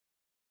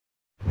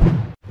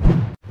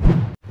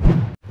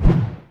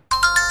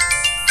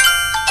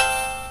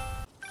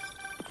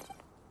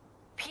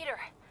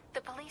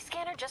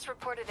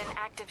reported an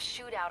active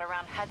shootout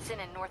around Hudson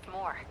and North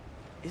Moore.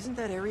 Isn't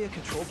that area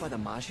controlled by the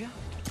Mafia?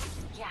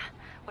 Yeah,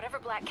 whatever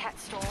Black Cat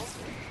stole,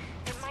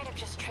 it might have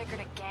just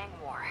triggered a gang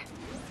war.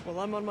 Well,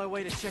 I'm on my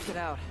way to check it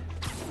out.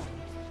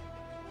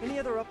 Any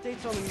other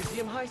updates on the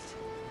museum heist?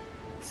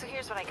 So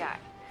here's what I got.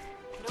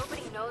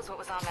 Nobody knows what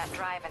was on that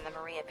drive in the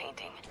Maria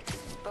painting.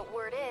 But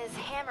word is,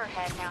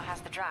 Hammerhead now has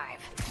the drive,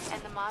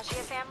 and the Maggia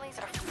families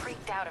are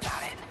freaked out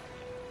about it.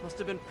 Must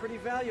have been pretty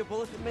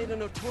valuable if it made a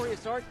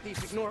notorious art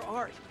thief ignore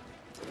art.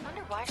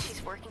 Wonder why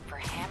she's working for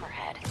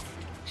Hammerhead.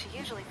 She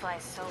usually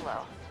flies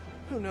solo.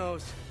 Who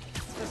knows?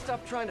 I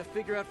stopped trying to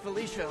figure out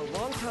Felicia a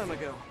long time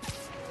ago.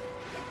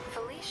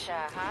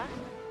 Felicia, huh?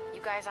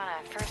 You guys on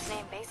a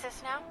first-name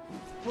basis now?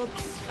 Well,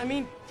 I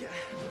mean,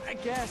 I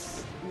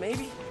guess,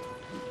 maybe.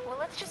 Well,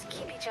 let's just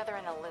keep each other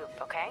in the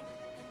loop, okay?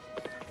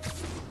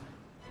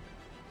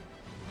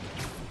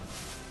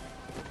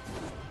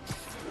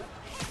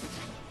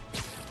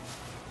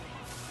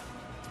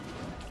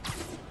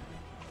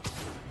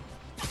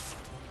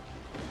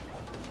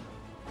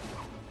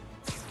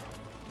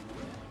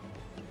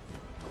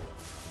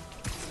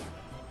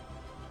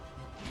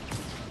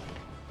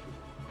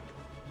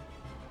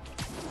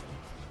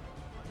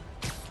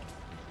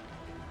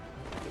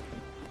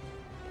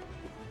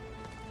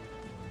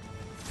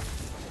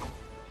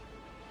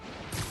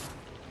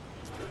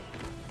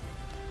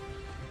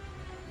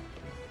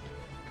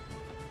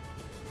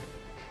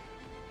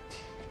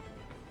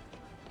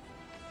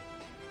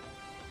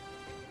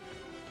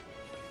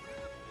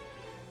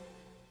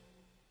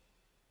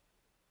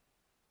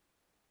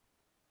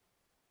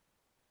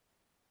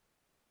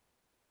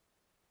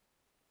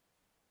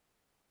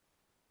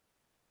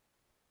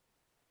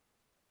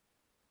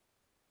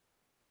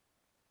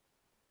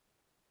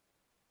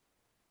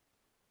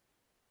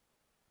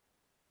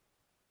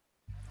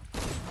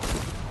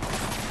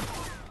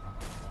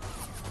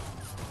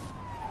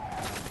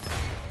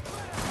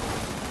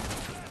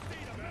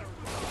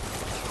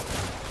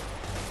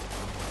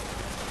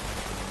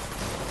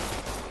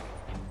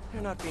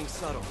 You're not being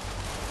subtle.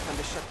 Time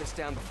to shut this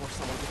down before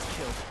someone gets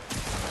killed.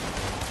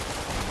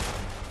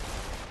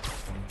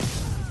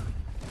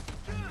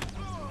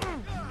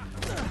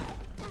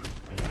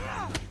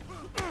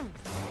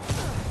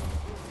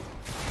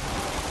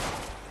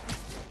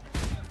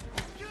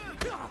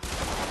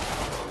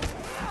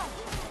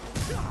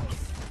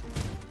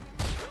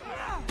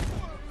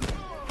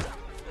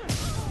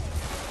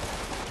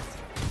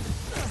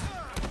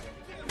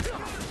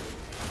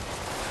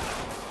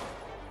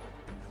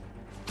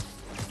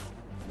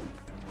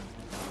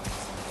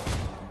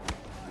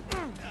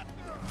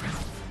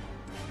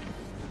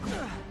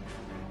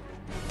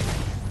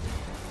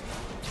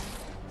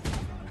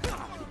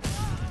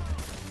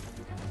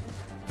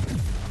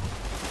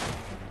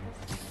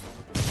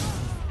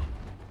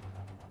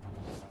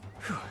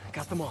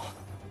 Got them all.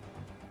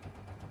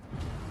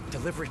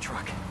 Delivery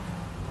truck.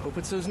 Hope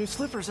it's those new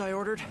slippers I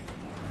ordered.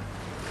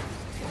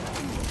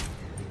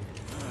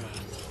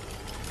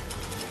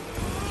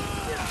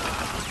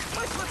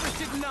 My slippers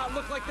did not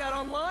look like that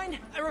online.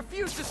 I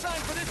refuse to sign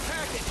for this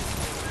package.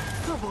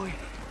 Oh boy,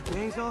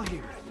 gang's all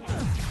here.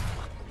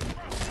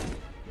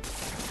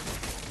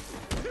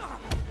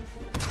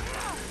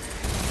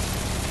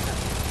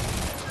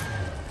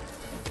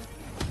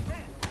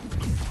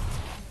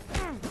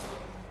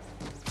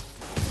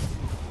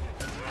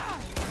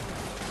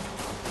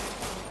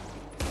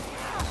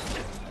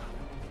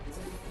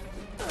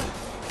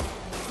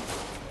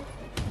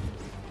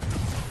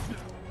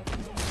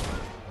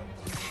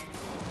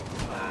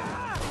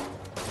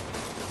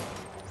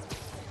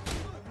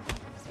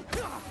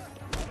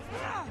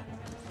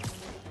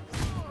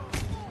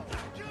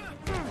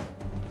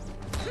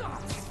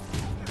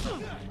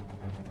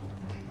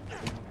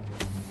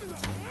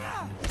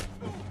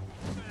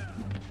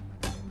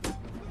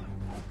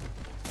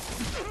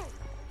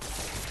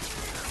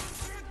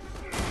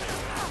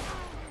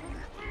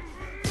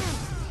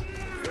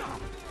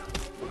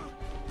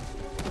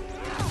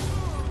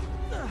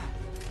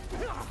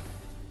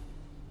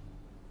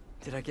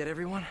 Did I get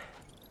everyone?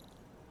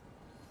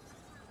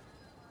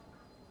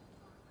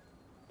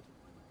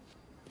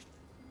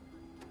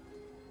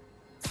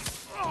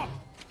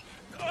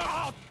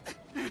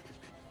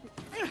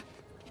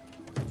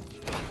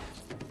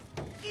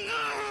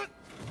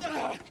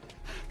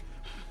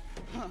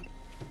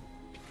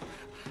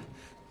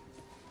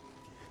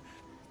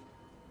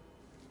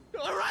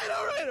 All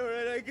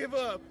right, I give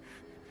up.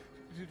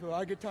 Do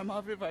I get time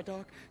off if I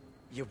talk?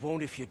 You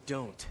won't if you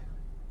don't.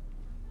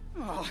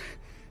 Oh,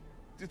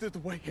 the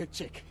white-haired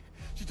chick.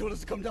 She told us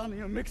to come down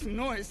here and make some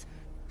noise.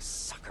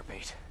 Sucker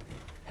bait.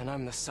 And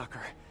I'm the sucker.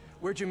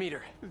 Where'd you meet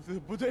her? The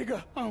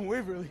bodega on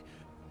Waverly.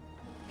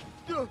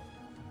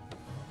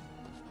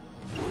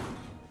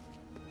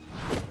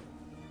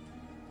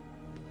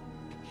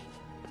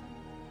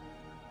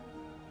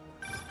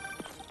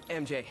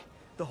 MJ,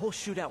 the whole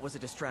shootout was a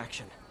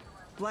distraction.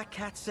 Black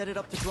Cat set it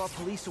up to draw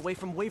police away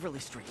from Waverly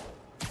Street.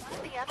 One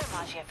of the other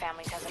Maggia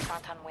families has a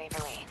front on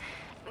Waverly.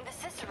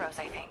 The Ciceros,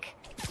 I think.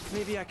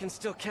 Maybe I can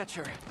still catch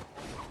her.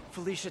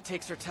 Felicia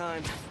takes her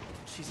time.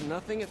 She's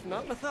nothing if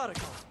not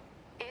methodical.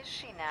 Is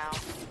she now?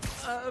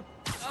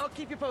 I'll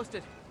keep you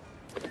posted.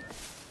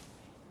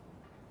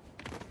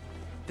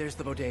 There's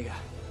the bodega.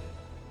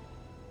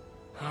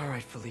 All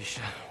right,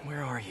 Felicia,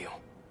 where are you?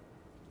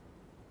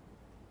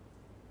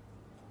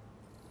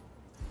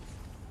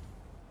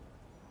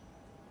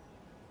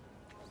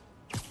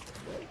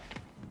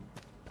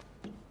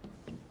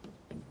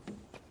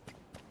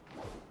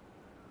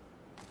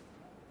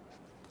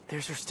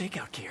 There's her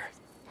stakeout gear.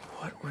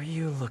 What were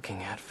you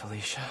looking at,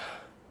 Felicia?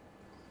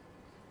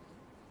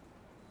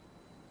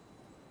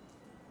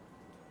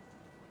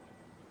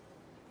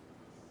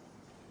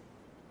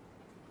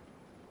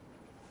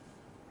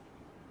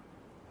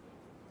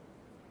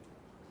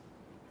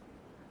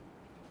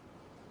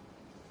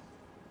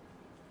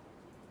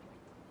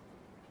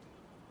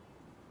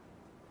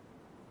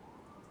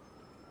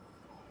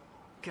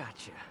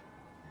 Gotcha.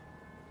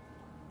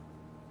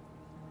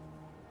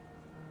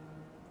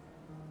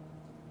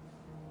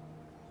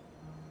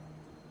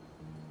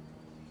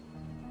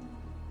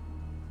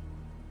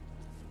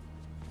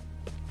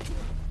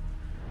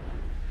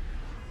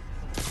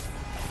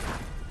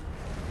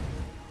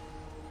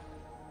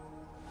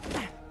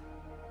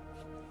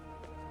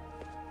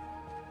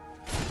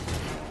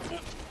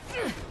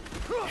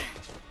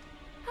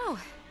 Oh.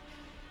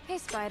 Hey,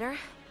 Spider.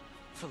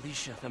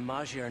 Felicia, the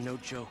Magi are no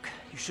joke.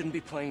 You shouldn't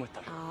be playing with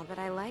them. Oh, but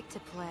I like to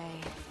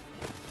play.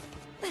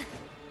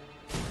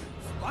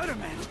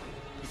 Spider-Man!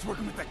 He's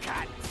working with the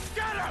cat!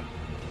 Get him!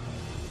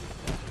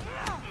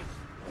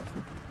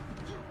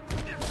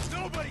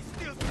 Nobody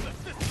steals from the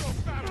Cisco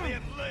family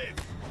and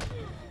lives!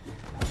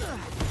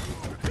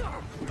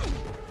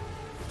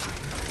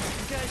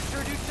 You guys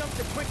sure do jump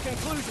to quick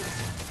conclusions.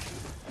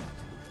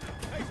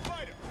 Hey,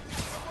 Spider!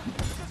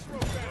 Cisco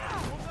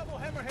family! We'll double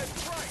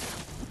Hammerhead's price!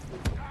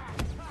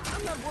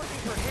 I'm not working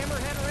for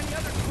Hammerhead or any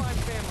other crime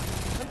family.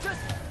 I'm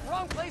just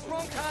wrong place,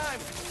 wrong time.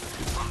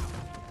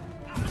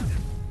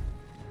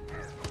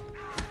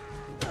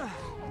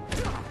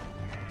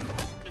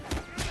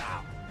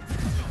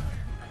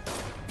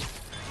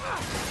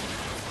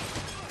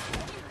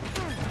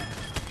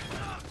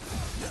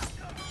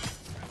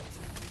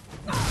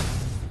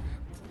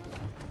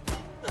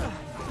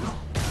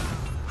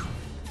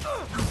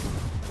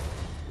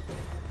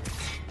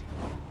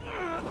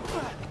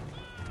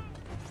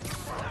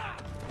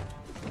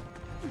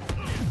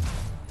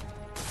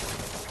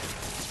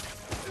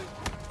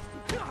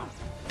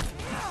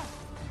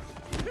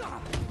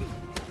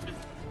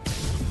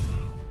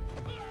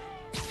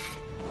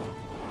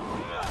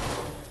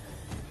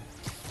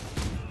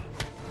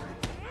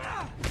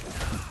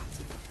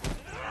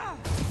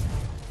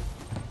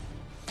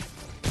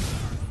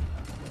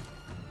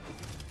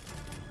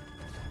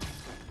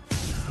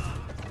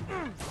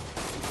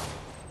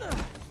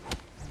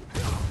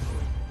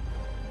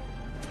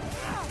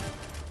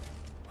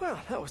 Well,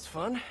 that was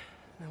fun.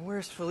 Now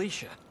where's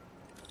Felicia?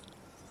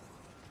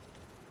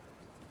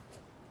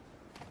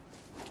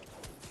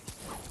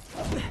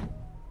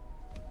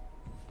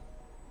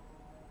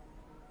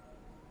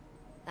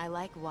 I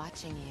like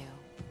watching you.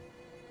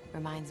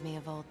 Reminds me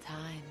of old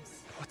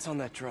times. What's on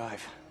that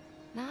drive?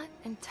 Not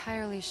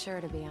entirely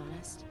sure, to be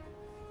honest.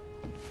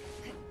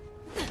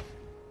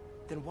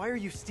 Then why are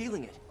you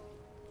stealing it?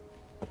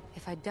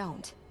 If I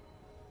don't,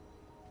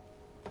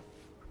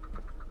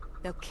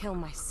 they'll kill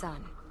my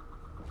son.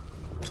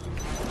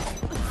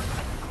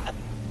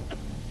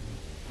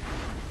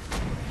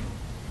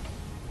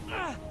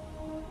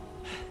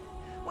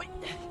 Wait,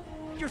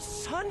 your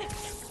son?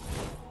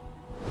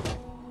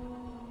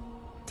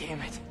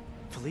 Damn it.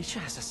 Felicia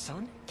has a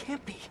son?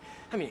 Can't be.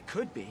 I mean, it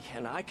could be,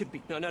 and I could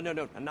be. No.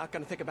 I'm not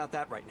gonna think about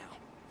that right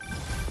now.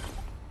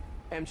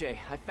 MJ,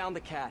 I found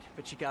the cat,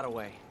 but she got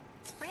away.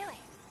 Really?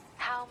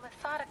 How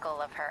methodical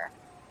of her.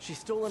 She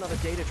stole another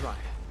data drive.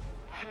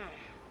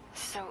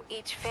 So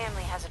each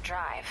family has a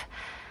drive.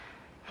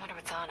 Wonder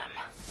what's on them.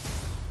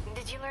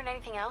 Did you learn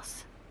anything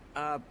else?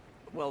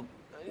 Well,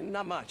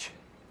 not much.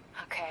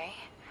 Okay.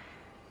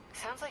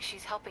 Sounds like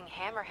she's helping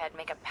Hammerhead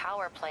make a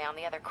power play on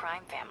the other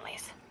crime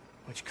families.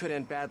 Which could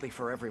end badly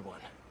for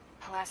everyone.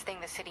 The last thing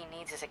the city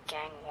needs is a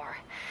gang war.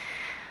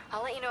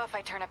 I'll let you know if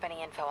I turn up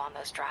any info on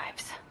those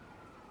drives.